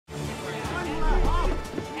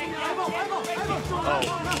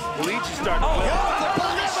Well, each is starting to the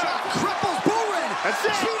body shot cripples Burin. That's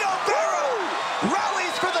it. Cheeto Vera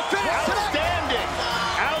rallies for the finish. Outstanding.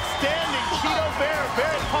 Outstanding. Cheeto Vera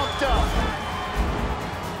very pumped up.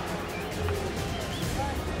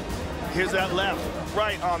 Here's that left,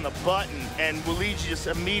 right on the button, and Luigi just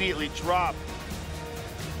immediately dropped.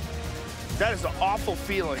 That is an awful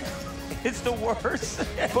feeling. It's the worst.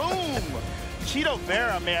 Boom! Cheeto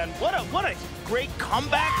Vera, man, what a great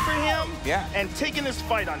comeback for him. Yeah. And taking this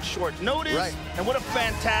fight on short notice. Right. And what a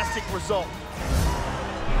fantastic result.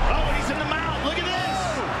 Oh, and he's in the mount. Look at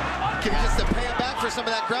this. Can he just pay him back for some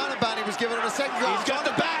of that ground and pound he was giving him a second ago? He's got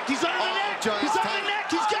the back. He's on the neck. Giant He's on tight. the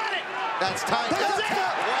neck. He's got it. That's tight. That's it.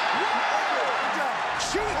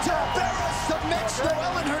 Cheeto Vera submits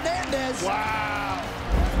Noel and Hernandez. Wow.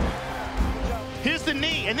 Here's the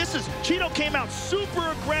knee, and this is, Cheeto came out super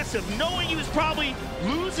aggressive, knowing he was probably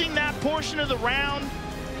losing that portion of the round,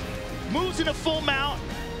 moves in a full mount,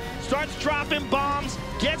 starts dropping bombs,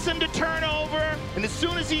 gets him to turn over, and as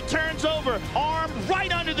soon as he turns over, arm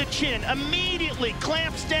right under the chin, immediately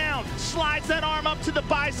clamps down, slides that arm up to the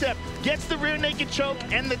bicep, gets the rear naked choke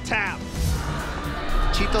and the tap.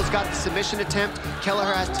 Cheeto's got the submission attempt.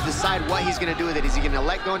 Kelleher has to decide what he's going to do with it. Is he going to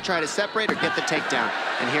let go and try to separate or get the takedown?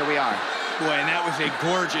 And here we are. Boy, and that was a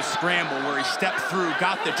gorgeous scramble where he stepped through,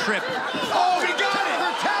 got the trip. Oh, he got it!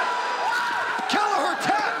 Kelleher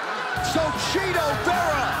tap! So Cheeto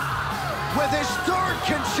Vera with his third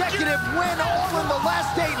consecutive win all in the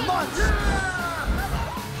last 8 months.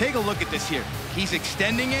 Take a look at this here. He's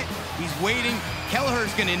extending it, he's waiting.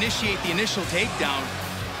 Kelleher's gonna initiate the initial takedown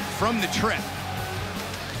from the trip.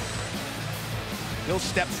 He'll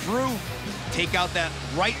step through, take out that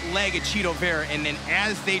right leg of Cheeto Vera, and then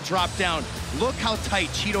as they drop down, look how tight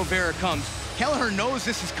Cheeto Vera comes. Kelleher knows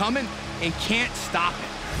this is coming and can't stop it.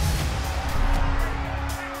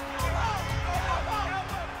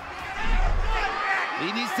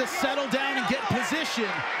 He needs to settle down and get position.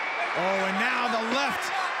 Oh, and now the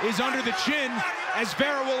left is under the chin as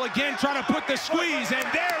Vera will again try to put the squeeze, and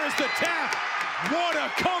there is the tap. What a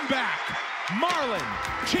comeback. Marlon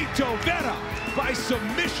Cheeto Vera by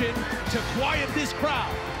submission to quiet this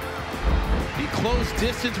crowd. He closed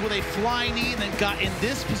distance with a flying knee and then got in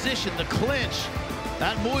this position, the clinch.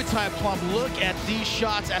 That Muay Thai plum, look at these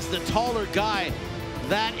shots as the taller guy.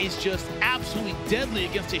 That is just absolutely deadly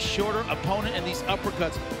against a shorter opponent, and these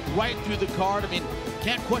uppercuts right through the card. I mean,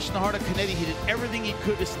 can't question the heart of Kennedy. He did everything he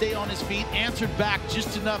could to stay on his feet, answered back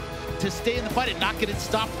just enough to stay in the fight and not get it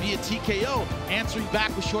stopped via TKO, answering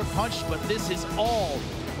back with short punches. But this is all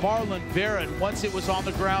Marlon Vera, and once it was on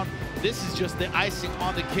the ground, this is just the icing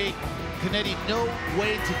on the cake. Kennedy, no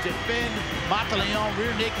way to defend. Mataleon,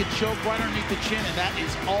 rear naked choke right underneath the chin, and that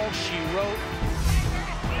is all she wrote.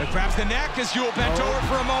 It grabs the neck as Ewell bent over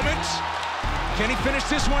for a moment. Can he finish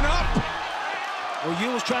this one up? Well,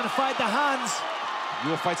 Ewell's trying to fight the hands.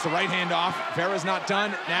 Ewell fights the right hand off. Vera's not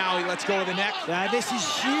done. Now he lets go of the neck. This is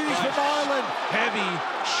huge for Marlon. Heavy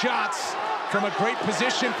shots from a great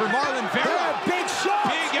position for Marlon Vera. Big shots.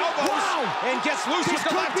 Big elbows. Wow. And gets loose with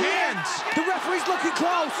the left hand. The referee's looking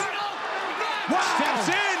close. Wow. Steps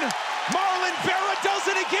in. Marlon Vera does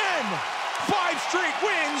it again. 5 straight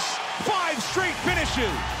wins, 5 straight finishes.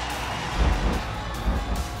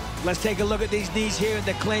 Let's take a look at these knees here in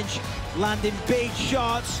the clinch. Landing big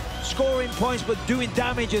shots, scoring points, but doing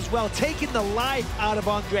damage as well. Taking the life out of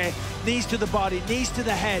Andre. Knees to the body, knees to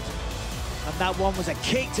the head. And that one was a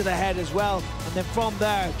kick to the head as well. And then from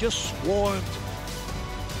there, just swarmed.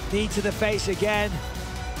 Knee to the face again.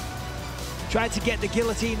 Tried to get the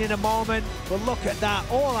guillotine in a moment, but look at that.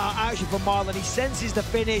 All out action from Marlon. He senses the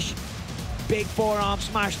finish. Big forearm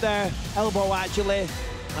smash there, elbow actually.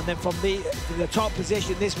 And then from the top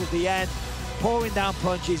position, this was the end. Pouring down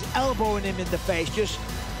punches, elbowing him in the face, just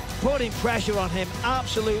putting pressure on him,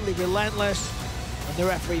 absolutely relentless. And the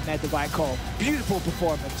referee made the right call. Beautiful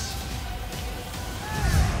performance.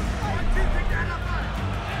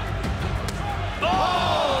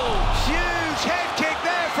 Oh! Huge head kick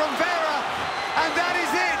there from Vera. And that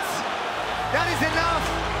is it. That is enough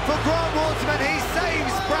for Grant Waterman. He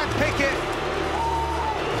saves Brad Pickett.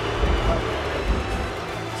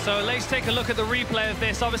 So let's take a look at the replay of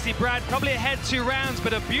this. Obviously, Brad probably ahead 2 rounds,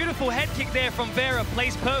 but a beautiful head kick there from Vera,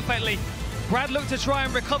 placed perfectly. Brad looked to try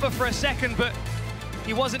and recover for a second, but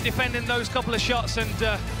he wasn't defending those couple of shots, and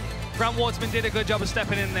Grant Waterman did a good job of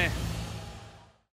stepping in there.